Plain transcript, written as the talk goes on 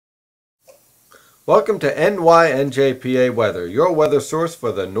Welcome to NYNJPA Weather, your weather source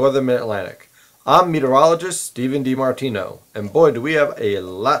for the Northern Mid-Atlantic. I'm meteorologist Stephen DiMartino, and boy do we have a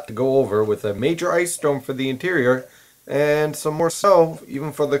lot to go over with a major ice storm for the interior and some more snow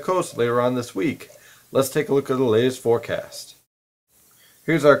even for the coast later on this week. Let's take a look at the latest forecast.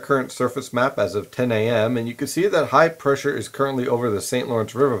 Here's our current surface map as of 10 a.m. and you can see that high pressure is currently over the St.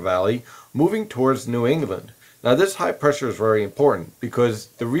 Lawrence River Valley moving towards New England. Now this high pressure is very important because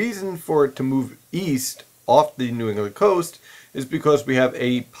the reason for it to move east off the New England coast is because we have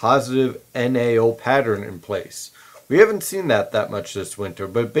a positive NAO pattern in place. We haven't seen that much this winter,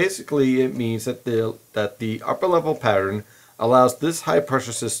 but basically it means that the upper level pattern allows this high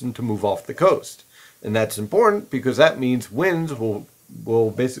pressure system to move off the coast. And that's important because that means winds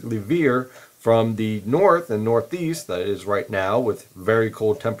will basically veer from the north and northeast, that is right now with very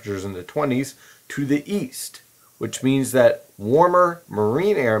cold temperatures in the 20s, to the east, which means that warmer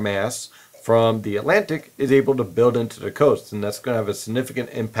marine air mass from the Atlantic is able to build into the coast, and that's going to have a significant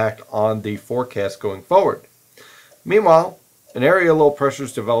impact on the forecast going forward. Meanwhile, an area of low pressure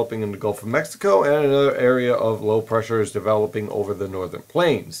is developing in the Gulf of Mexico, and another area of low pressure is developing over the northern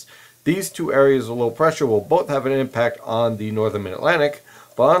plains. These two areas of low pressure will both have an impact on the northern Mid-Atlantic,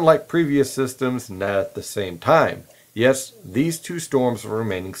 but unlike previous systems, not at the same time. Yes, these two storms are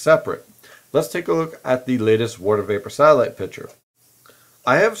remaining separate. Let's take a look at the latest water vapor satellite picture.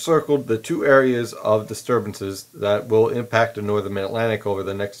 I have circled the two areas of disturbances that will impact the northern Mid-Atlantic over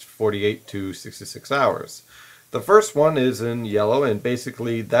the next 48 to 66 hours. The first one is in yellow, and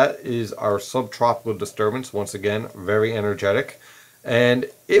basically that is our subtropical disturbance, once again very energetic, and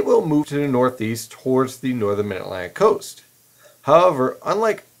it will move to the northeast towards the northern Mid-Atlantic coast. However,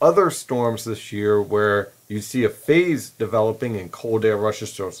 unlike other storms this year where you see a phase developing and cold air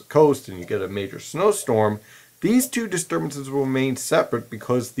rushes towards the coast and you get a major snowstorm, these two disturbances will remain separate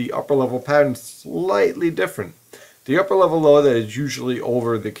because the upper level pattern is slightly different. The upper level low that is usually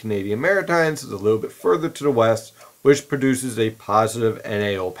over the Canadian Maritimes is a little bit further to the west, which produces a positive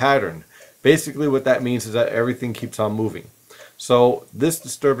NAO pattern. Basically what that means is that everything keeps on moving. So this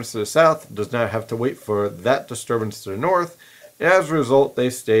disturbance to the south does not have to wait for that disturbance to the north. As a result,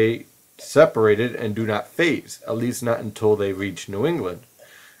 they stay separated and do not phase, at least not until they reach New England.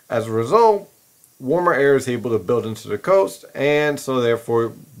 As a result, warmer air is able to build into the coast, and so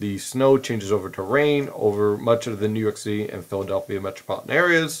therefore the snow changes over to rain over much of the New York City and Philadelphia metropolitan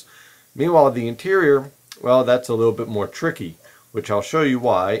areas. Meanwhile, the interior, well, that's a little bit more tricky, which I'll show you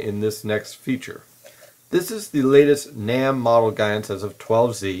why in this next feature. This is the latest NAM model guidance as of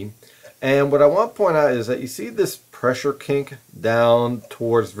 12Z, and what I want to point out is that you see this pressure kink down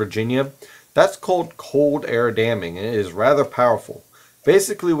towards Virginia. That's called cold air damming, and it is rather powerful.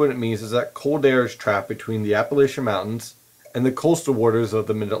 Basically what it means is that cold air is trapped between the Appalachian Mountains and the coastal waters of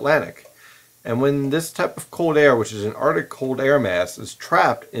the Mid-Atlantic. And when this type of cold air, which is an Arctic cold air mass, is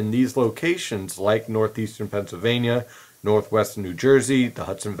trapped in these locations like northeastern Pennsylvania, northwestern New Jersey, the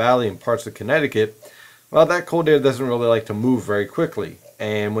Hudson Valley, and parts of Connecticut, well, that cold air doesn't really like to move very quickly.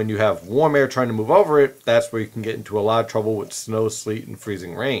 And when you have warm air trying to move over it, that's where you can get into a lot of trouble with snow, sleet, and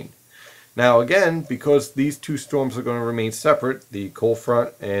freezing rain. Now again, because these two storms are going to remain separate, the cold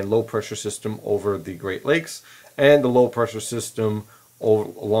front and low pressure system over the Great Lakes and the low pressure system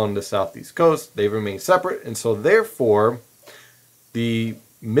along the southeast coast, they remain separate, and so therefore the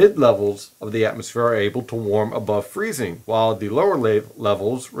mid-levels of the atmosphere are able to warm above freezing, while the lower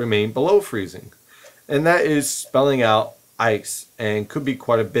levels remain below freezing. And that is spelling out ice, and could be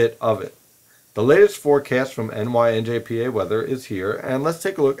quite a bit of it. The latest forecast from NYNJPA Weather is here, and let's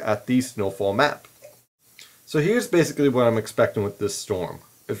take a look at the snowfall map. So here's basically what I'm expecting with this storm.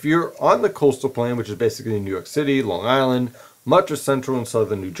 If you're on the coastal plain, which is basically New York City, Long Island, much of central and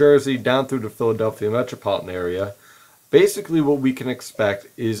southern New Jersey, down through the Philadelphia metropolitan area, basically what we can expect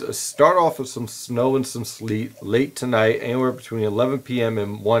is a start off of some snow and some sleet late tonight, anywhere between 11 p.m.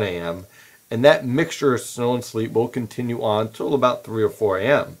 and 1 a.m., and that mixture of snow and sleet will continue on till about 3 or 4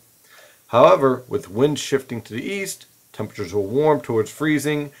 a.m. However, with winds shifting to the east, temperatures will warm towards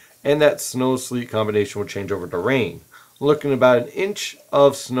freezing, and that snow-sleet combination will change over to rain. Looking at about an inch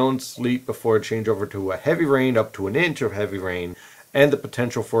of snow and sleet before it change over to a heavy rain, up to an inch of heavy rain, and the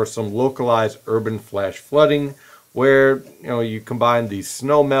potential for some localized urban flash flooding, where you combine the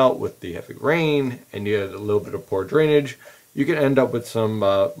snow melt with the heavy rain, and you add a little bit of poor drainage. You can end up with some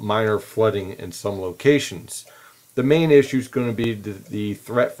minor flooding in some locations. The main issue is going to be the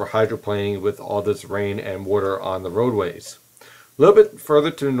threat for hydroplaning with all this rain and water on the roadways. A little bit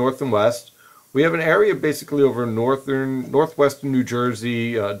further to the north and west, we have an area basically over northwestern New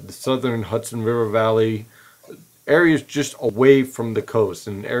Jersey, the southern Hudson River Valley, areas just away from the coast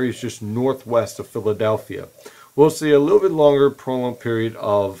and areas just northwest of Philadelphia. We'll see a little bit longer prolonged period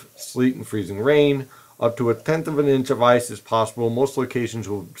of sleet and freezing rain. Up to 1/10 of an inch of ice is possible. Most locations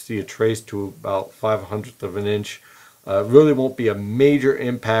will see a trace to about 5/100 of an inch. Really won't be a major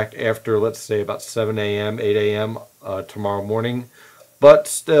impact after, let's say, about 7 a.m., 8 a.m. Tomorrow morning. But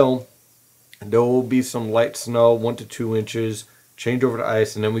still, there will be some light snow, 1 to 2 inches, change over to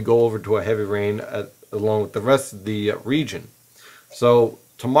ice, and then we go over to a heavy rain along with the rest of the region. So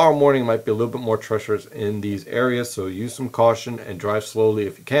tomorrow morning might be a little bit more treacherous in these areas, so use some caution and drive slowly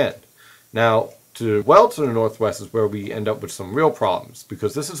if you can. Now, to the northwest is where we end up with some real problems,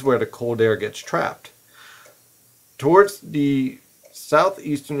 because this is where the cold air gets trapped. Towards the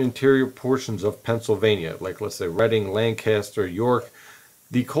southeastern interior portions of Pennsylvania, like let's say Reading, Lancaster, York,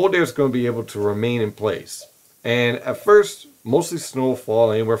 the cold air is going to be able to remain in place. And at first, mostly snow will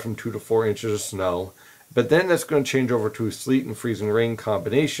fall, anywhere from 2 to 4 inches of snow. But then that's going to change over to a sleet and freezing rain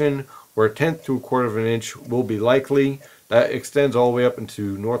combination, where 1/10 to 1/4 of an inch will be likely. That extends all the way up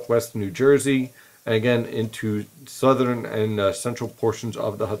into northwestern New Jersey, and again into southern and central portions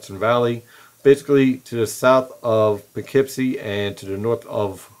of the Hudson Valley. Basically to the south of Poughkeepsie and to the north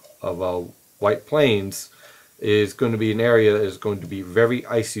of White Plains is going to be an area that is going to be very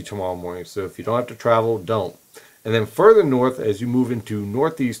icy tomorrow morning. So if you don't have to travel, don't. And then further north, as you move into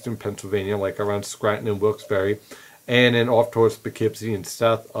northeastern Pennsylvania, like around Scranton and Wilkes-Barre, and then off towards Poughkeepsie and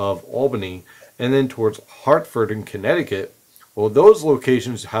south of Albany, and then towards Hartford and Connecticut, well, those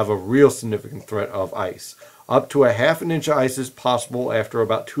locations have a real significant threat of ice. Up to 1/2 inch of ice is possible after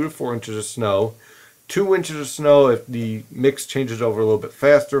about 2 to 4 inches of snow. 2 inches of snow if the mix changes over a little bit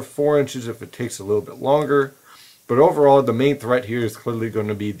faster. 4 inches if it takes a little bit longer. But overall, the main threat here is clearly going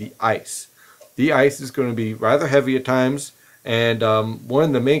to be the ice. The ice is going to be rather heavy at times, and one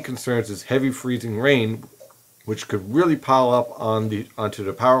of the main concerns is heavy freezing rain, which could really pile up onto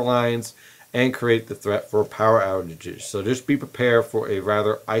the power lines and create the threat for power outages. So just be prepared for a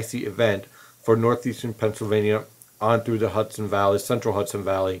rather icy event for northeastern Pennsylvania on through the Hudson Valley, central Hudson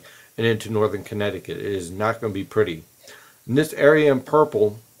Valley, and into northern Connecticut. It is not going to be pretty. In this area in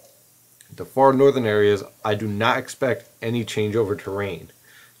purple, the far northern areas, I do not expect any changeover to rain.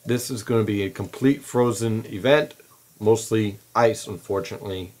 This is going to be a complete frozen event, mostly ice,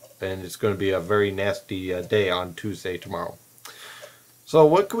 unfortunately, and it's going to be a very nasty day on Tuesday tomorrow. So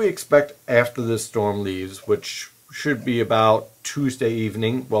what can we expect after this storm leaves, which should be about Tuesday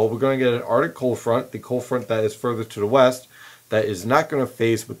evening? Well, we're going to get an Arctic cold front, the cold front that is further to the west, that is not going to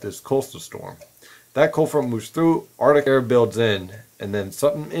phase with this coastal storm. That cold front moves through, Arctic air builds in, and then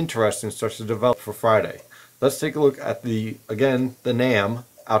something interesting starts to develop for Friday. Let's take a look at the NAM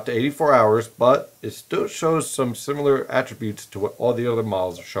out to 84 hours, but it still shows some similar attributes to what all the other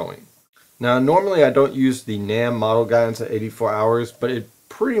models are showing. Now, normally I don't use the NAM model guidance at 84 hours, but it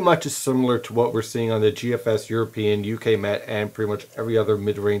pretty much is similar to what we're seeing on the GFS European, UK Met, and pretty much every other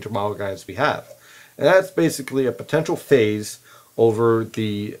mid-range model guidance we have. And that's basically a potential phase over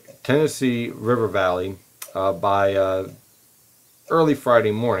the Tennessee River Valley by early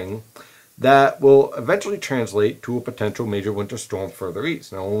Friday morning that will eventually translate to a potential major winter storm further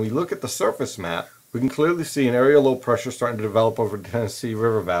east. Now, when we look at the surface map, we can clearly see an area of low pressure starting to develop over the Tennessee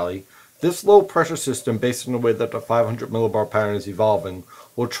River Valley. This low pressure system, based on the way that the 500 millibar pattern is evolving,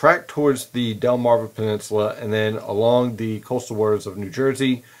 will track towards the Delmarva Peninsula and then along the coastal waters of New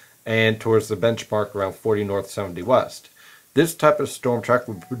Jersey and towards the benchmark around 40 north, 70 west. This type of storm track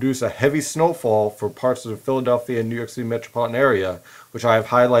would produce a heavy snowfall for parts of the Philadelphia and New York City metropolitan area, which I have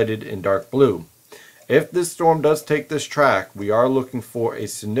highlighted in dark blue. If this storm does take this track, we are looking for a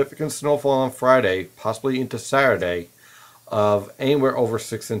significant snowfall on Friday, possibly into Saturday, of anywhere over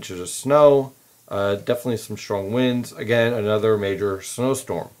 6 inches of snow, definitely some strong winds. Again, another major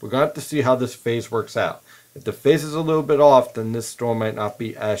snowstorm. We're going to have to see how this phase works out. If the phase is a little bit off, then this storm might not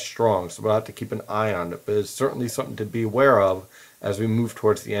be as strong, so we'll have to keep an eye on it. But it's certainly something to be aware of as we move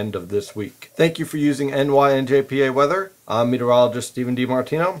towards the end of this week. Thank you for using NYNJPA weather. I'm meteorologist Stephen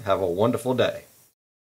DiMartino. Have a wonderful day.